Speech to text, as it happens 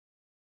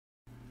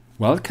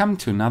Welcome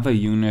to another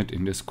unit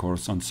in this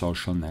course on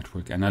social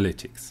network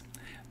analytics.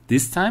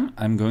 This time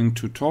I'm going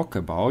to talk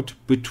about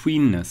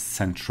betweenness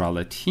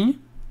centrality,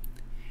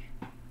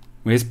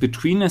 whereas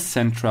betweenness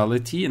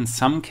centrality in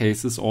some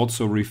cases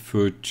also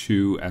referred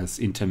to as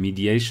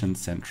intermediation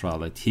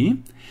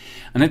centrality,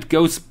 and it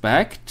goes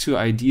back to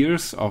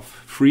ideas of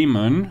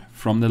Freeman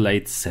from the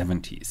late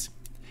 70s.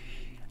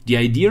 The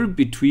idea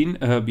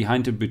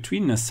behind the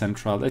betweenness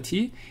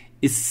centrality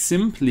is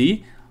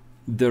simply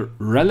the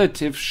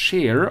relative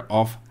share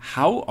of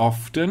how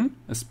often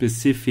a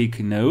specific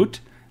node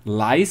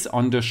lies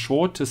on the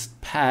shortest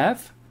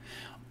path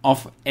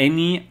of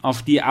any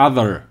of the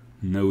other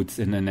nodes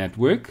in the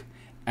network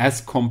as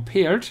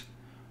compared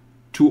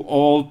to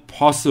all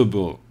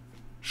possible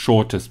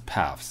shortest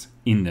paths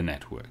in the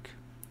network.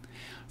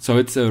 So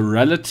it's a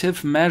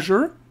relative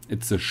measure,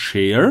 it's a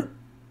share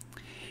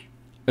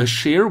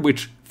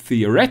which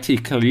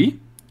theoretically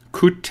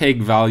could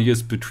take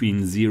values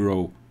between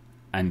 0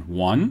 and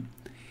 1,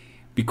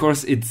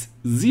 because it's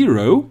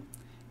 0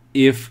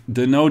 if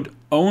the node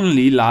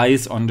only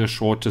lies on the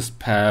shortest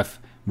path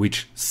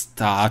which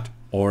start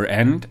or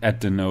end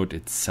at the node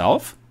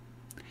itself,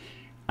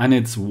 and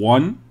it's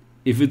 1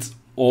 if it's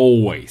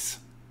always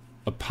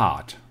a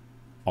part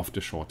of the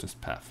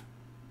shortest path.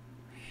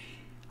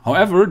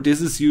 However,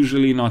 this is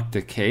usually not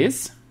the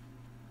case,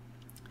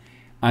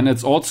 and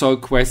it's also a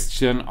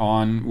question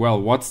on, well,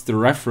 what's the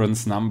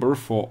reference number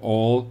for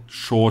all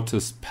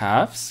shortest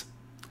paths?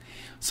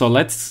 So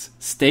let's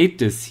state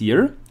this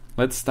here.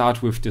 Let's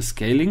start with the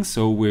scaling.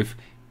 So with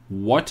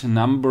what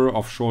number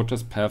of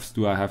shortest paths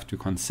do I have to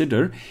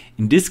consider?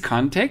 In this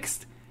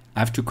context, I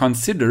have to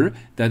consider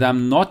that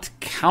I'm not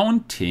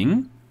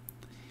counting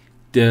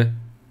the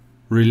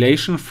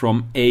relation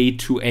from A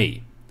to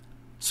A.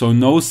 So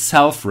no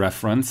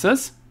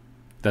self-references.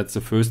 That's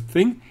the first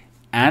thing.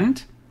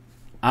 And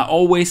I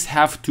always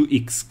have to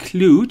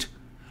exclude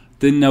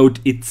the node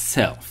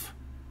itself.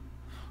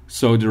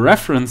 So the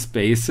reference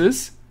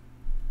basis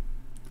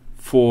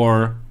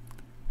for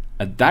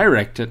a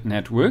directed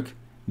network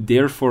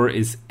therefore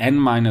is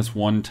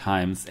n-1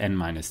 times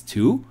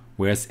n-2,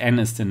 whereas n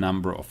is the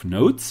number of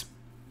nodes.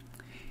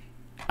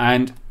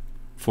 And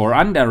for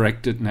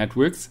undirected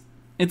networks,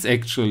 it's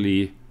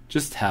actually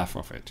just half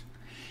of it.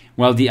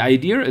 Well, the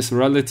idea is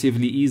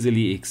relatively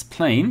easily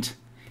explained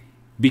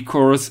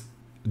because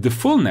the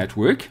full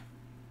network,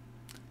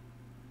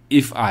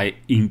 if I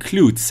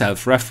include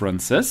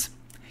self-references,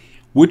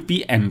 would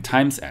be n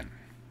times n.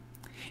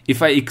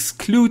 If I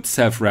exclude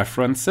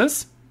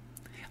self-references,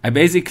 I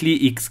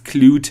basically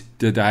exclude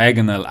the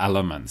diagonal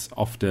elements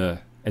of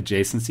the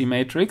adjacency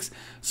matrix.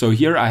 So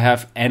here I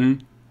have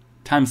n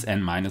times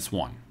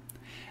n-1.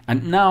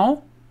 And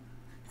now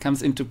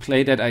comes into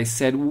play that I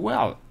said,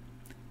 well,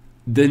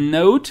 the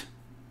node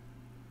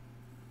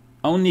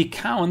only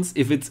counts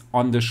if it's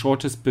on the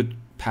shortest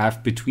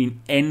path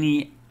between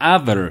any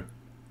other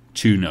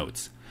two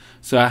nodes.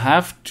 So I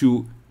have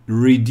to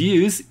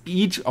reduce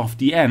each of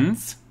the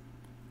n's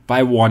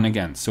by 1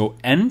 again. So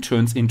n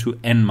turns into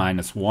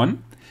n-1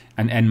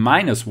 and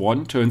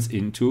n-1 turns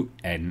into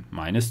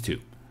n-2.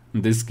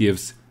 And this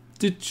gives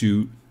the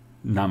two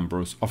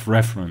numbers of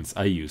reference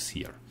I use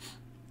here.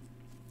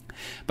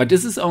 But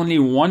this is only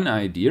one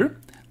idea.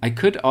 I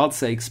could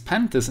also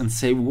expand this and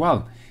say,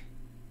 well,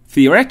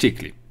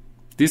 theoretically,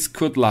 this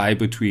could lie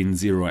between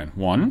 0 and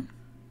 1.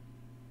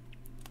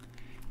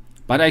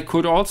 But I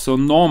could also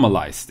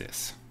normalize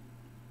this.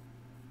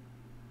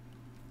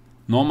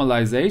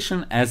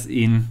 Normalization as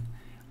in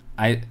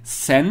I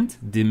send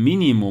the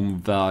minimum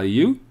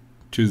value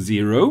to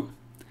 0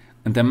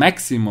 and the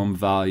maximum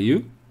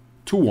value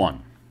to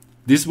 1.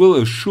 This will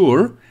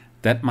assure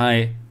that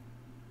my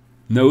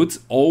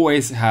nodes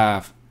always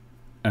have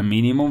a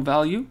minimum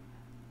value,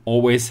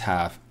 always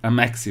have a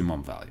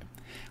maximum value.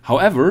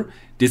 However,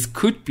 this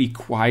could be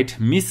quite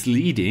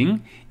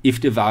misleading if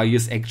the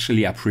values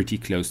actually are pretty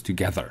close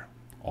together,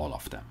 all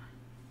of them.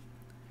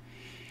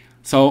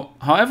 So,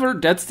 however,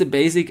 that's the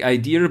basic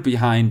idea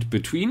behind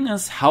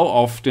betweenness. How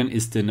often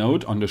is the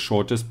node on the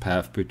shortest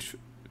path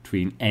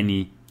between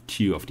any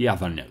two of the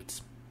other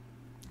nodes?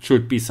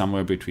 Should be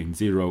somewhere between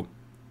 0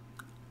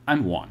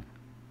 and 1.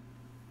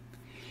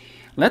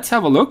 Let's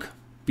have a look,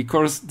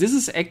 because this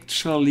is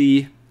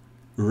actually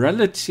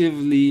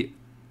relatively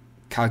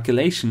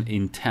calculation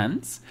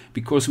intense,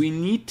 because we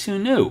need to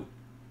know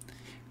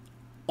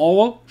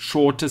all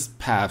shortest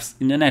paths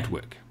in the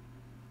network.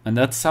 And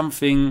that's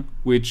something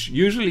which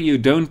usually you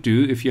don't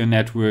do if your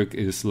network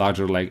is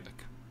larger, like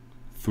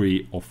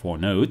 3 or 4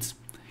 nodes.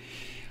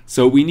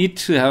 So we need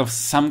to have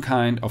some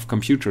kind of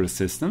computer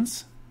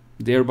assistance.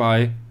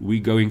 Thereby, we're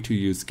going to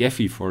use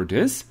Gephi for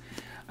this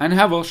and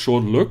have a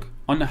short look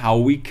on how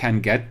we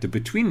can get the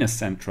betweenness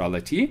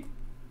centrality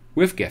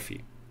with Gephi.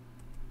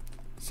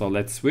 So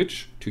let's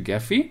switch to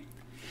Gephi.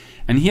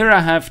 And here I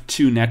have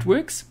two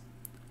networks.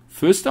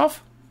 First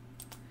off,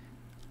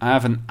 I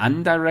have an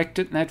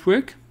undirected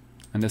network.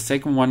 And the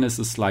second one is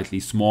a slightly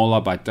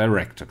smaller but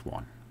directed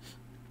one.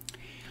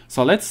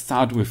 So let's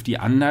start with the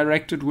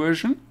undirected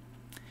version.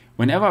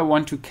 whenever I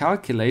want to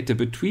calculate the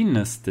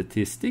betweenness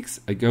statistics,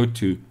 I go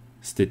to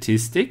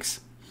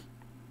Statistics.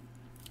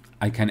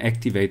 I can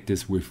activate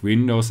this with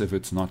Windows if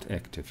it's not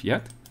active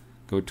yet.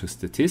 Go to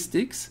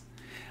Statistics.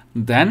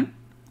 Then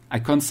I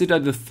consider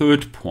the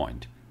third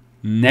point,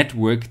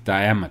 network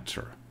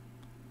diameter.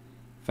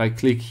 If I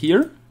click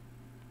here,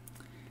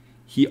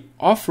 he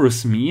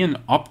offers me an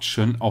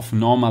option of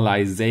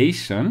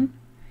normalization.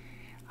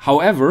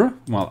 However,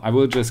 well, I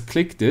will just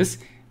click this.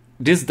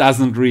 This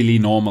doesn't really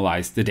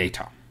normalize the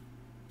data.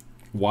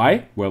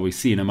 Why? Well, we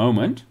see in a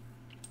moment.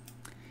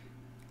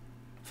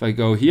 If I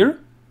go here,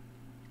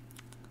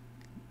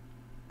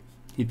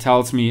 he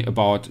tells me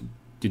about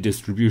the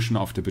distribution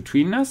of the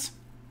betweenness.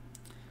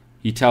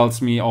 He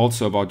tells me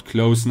also about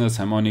closeness,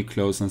 harmonic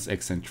closeness,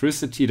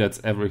 eccentricity. That's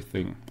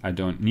everything I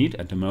don't need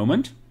at the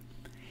moment.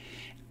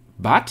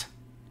 But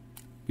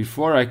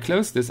before I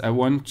close this, I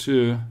want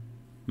to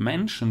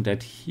mention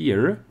that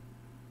here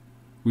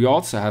we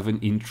also have an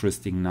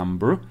interesting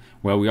number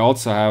where we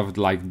also have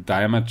like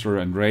diameter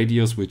and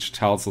radius, which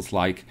tells us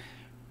like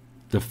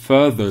the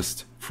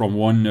furthest from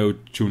one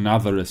node to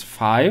another is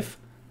 5.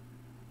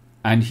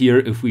 And here,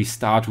 if we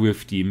start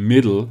with the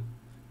middle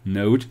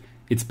node,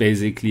 it's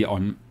basically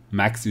on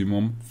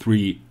maximum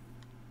 3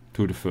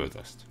 to the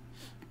furthest.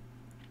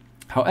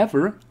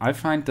 However, I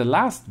find the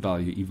last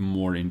value even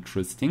more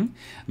interesting,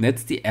 and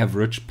that's the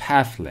average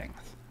path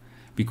length,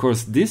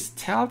 because this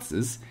tells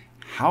us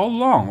how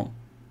long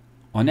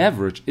on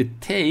average it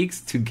takes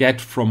to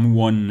get from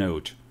one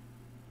node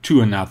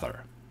to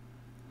another.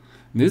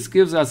 This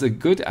gives us a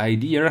good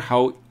idea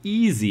how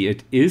easy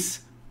it is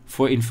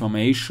for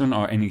information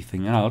or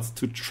anything else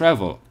to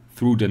travel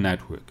through the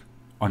network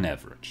on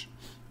average.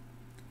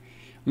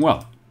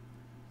 Well,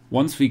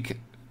 once we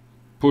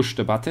push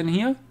the button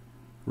here,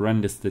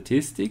 run the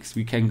statistics,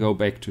 we can go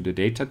back to the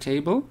data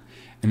table,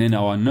 and in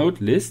our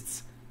node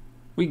lists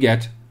we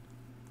get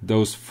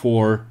those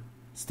 4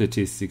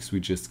 statistics we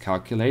just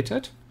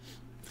calculated.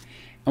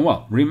 And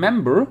well,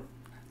 remember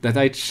that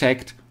I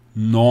checked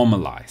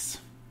normalize.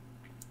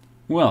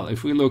 Well,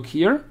 if we look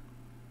here,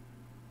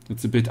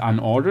 it's a bit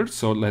unordered,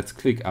 so let's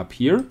click up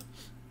here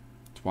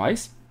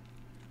twice.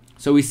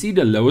 So we see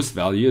the lowest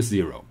value is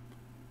 0.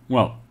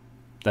 Well,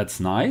 that's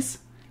nice,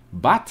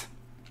 but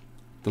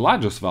the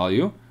largest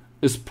value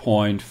is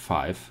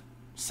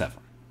 0.57.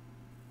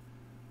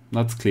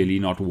 That's clearly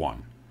not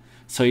 1.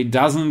 So it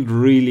doesn't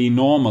really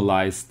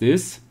normalize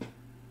this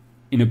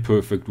in a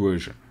perfect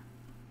version.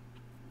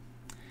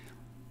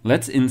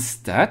 Let's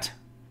instead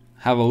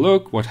have a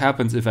look what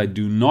happens if I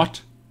do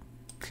not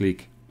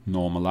click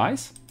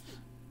normalize.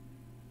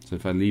 So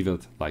if I leave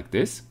it like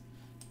this,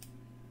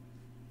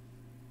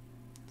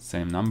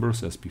 same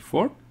numbers as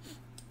before,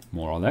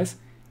 more or less,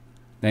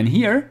 then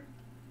here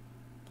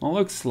it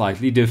looks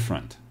slightly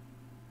different.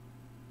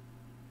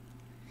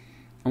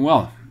 And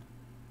well,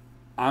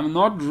 I'm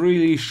not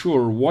really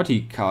sure what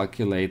he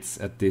calculates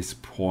at this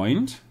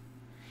point,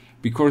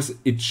 because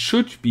it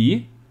should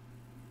be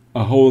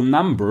a whole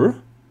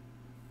number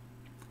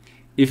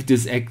if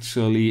this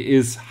actually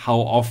is how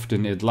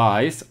often it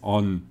lies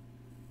on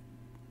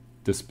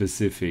the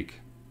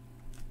specific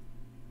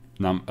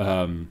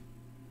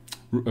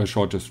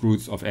shortest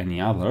routes of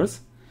any others.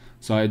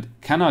 So I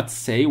cannot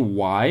say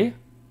why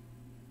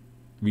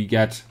we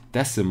get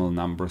decimal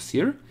numbers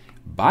here,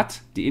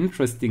 but the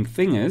interesting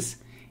thing is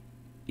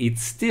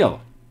it's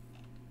still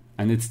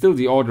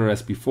the order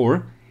as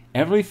before.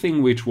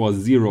 Everything which was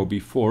 0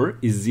 before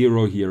is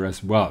 0 here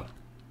as well.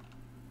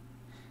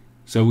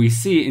 So we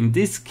see in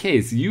this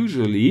case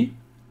usually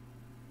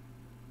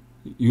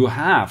you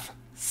have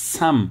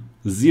some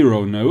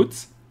 0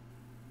 nodes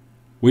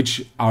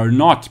which are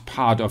not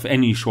part of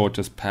any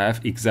shortest path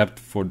except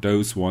for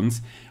those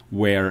ones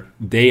where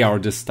they are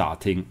the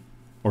starting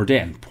or the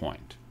end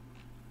point.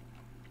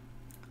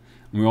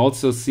 We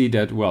also see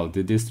that, well,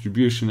 the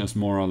distribution is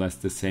more or less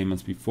the same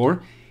as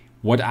before.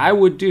 What I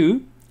would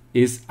do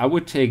is I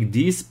would take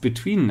these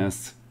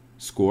betweenness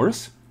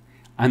scores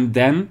and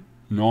then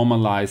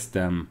normalize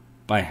them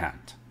by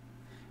hand,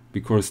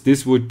 because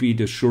this would be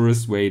the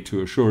surest way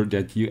to assure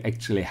that you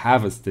actually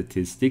have a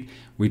statistic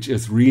which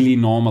is really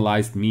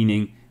normalized,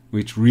 meaning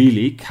which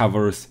really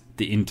covers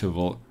the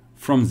interval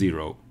from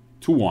 0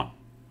 to 1.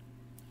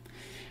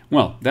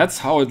 Well, that's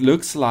how it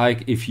looks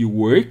like if you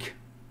work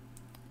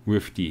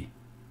with the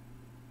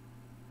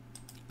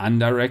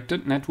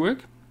undirected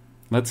network.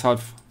 Let's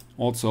have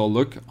also a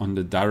look on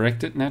the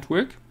directed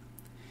network.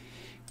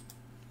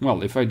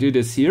 Well, if I do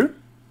this here,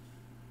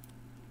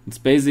 it's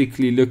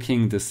basically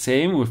looking the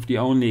same, with the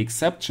only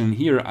exception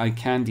here I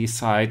can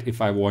decide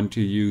if I want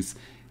to use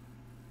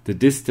the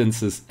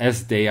distances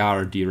as they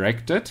are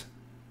directed,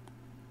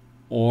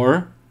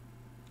 or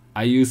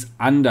I use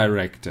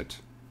undirected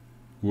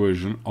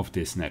version of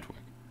this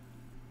network.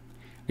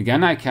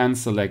 Again, I can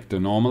select the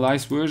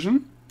normalized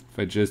version. If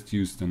I just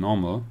use the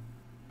normal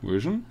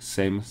version,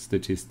 same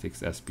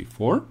statistics as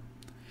before,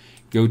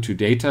 go to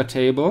data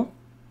table,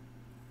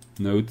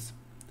 nodes,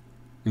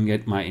 and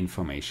get my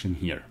information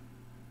here.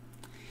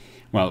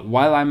 Well,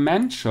 while I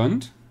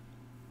mentioned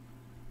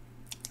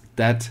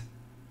that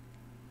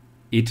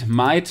it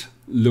might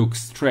look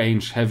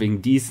strange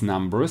having these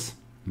numbers,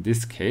 in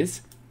this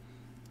case.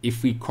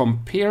 If we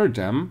compare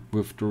them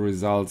with the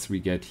results we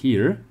get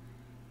here,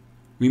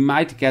 we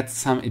might get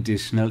some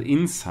additional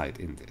insight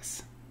in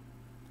this.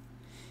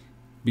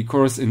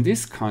 Because in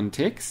this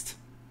context,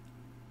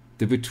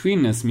 the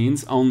betweenness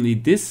means only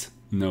this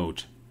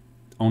node,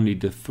 only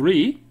the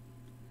 3,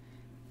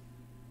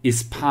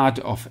 is part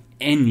of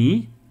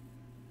any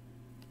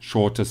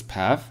shortest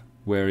path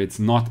where it's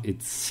not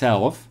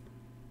itself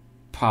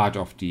part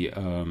of the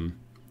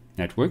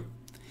network.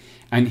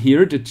 And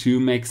here the 2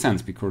 makes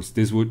sense because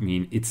this would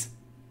mean it's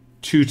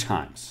 2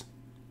 times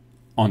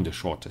on the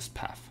shortest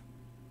path.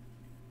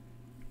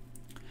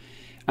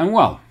 And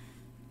well,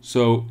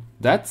 so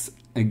that's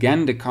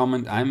again the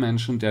comment I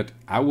mentioned, that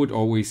I would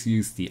always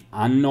use the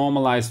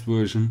unnormalized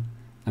version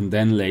and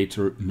then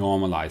later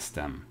normalize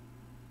them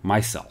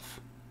myself.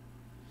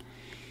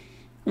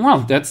 Well,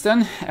 that's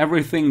then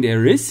everything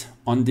there is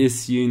on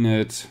this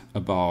unit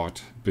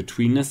about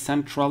betweenness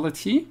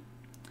centrality.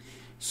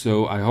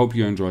 So I hope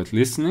you enjoyed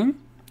listening,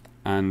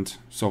 and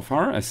so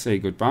far I say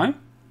goodbye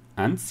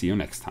and see you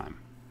next time.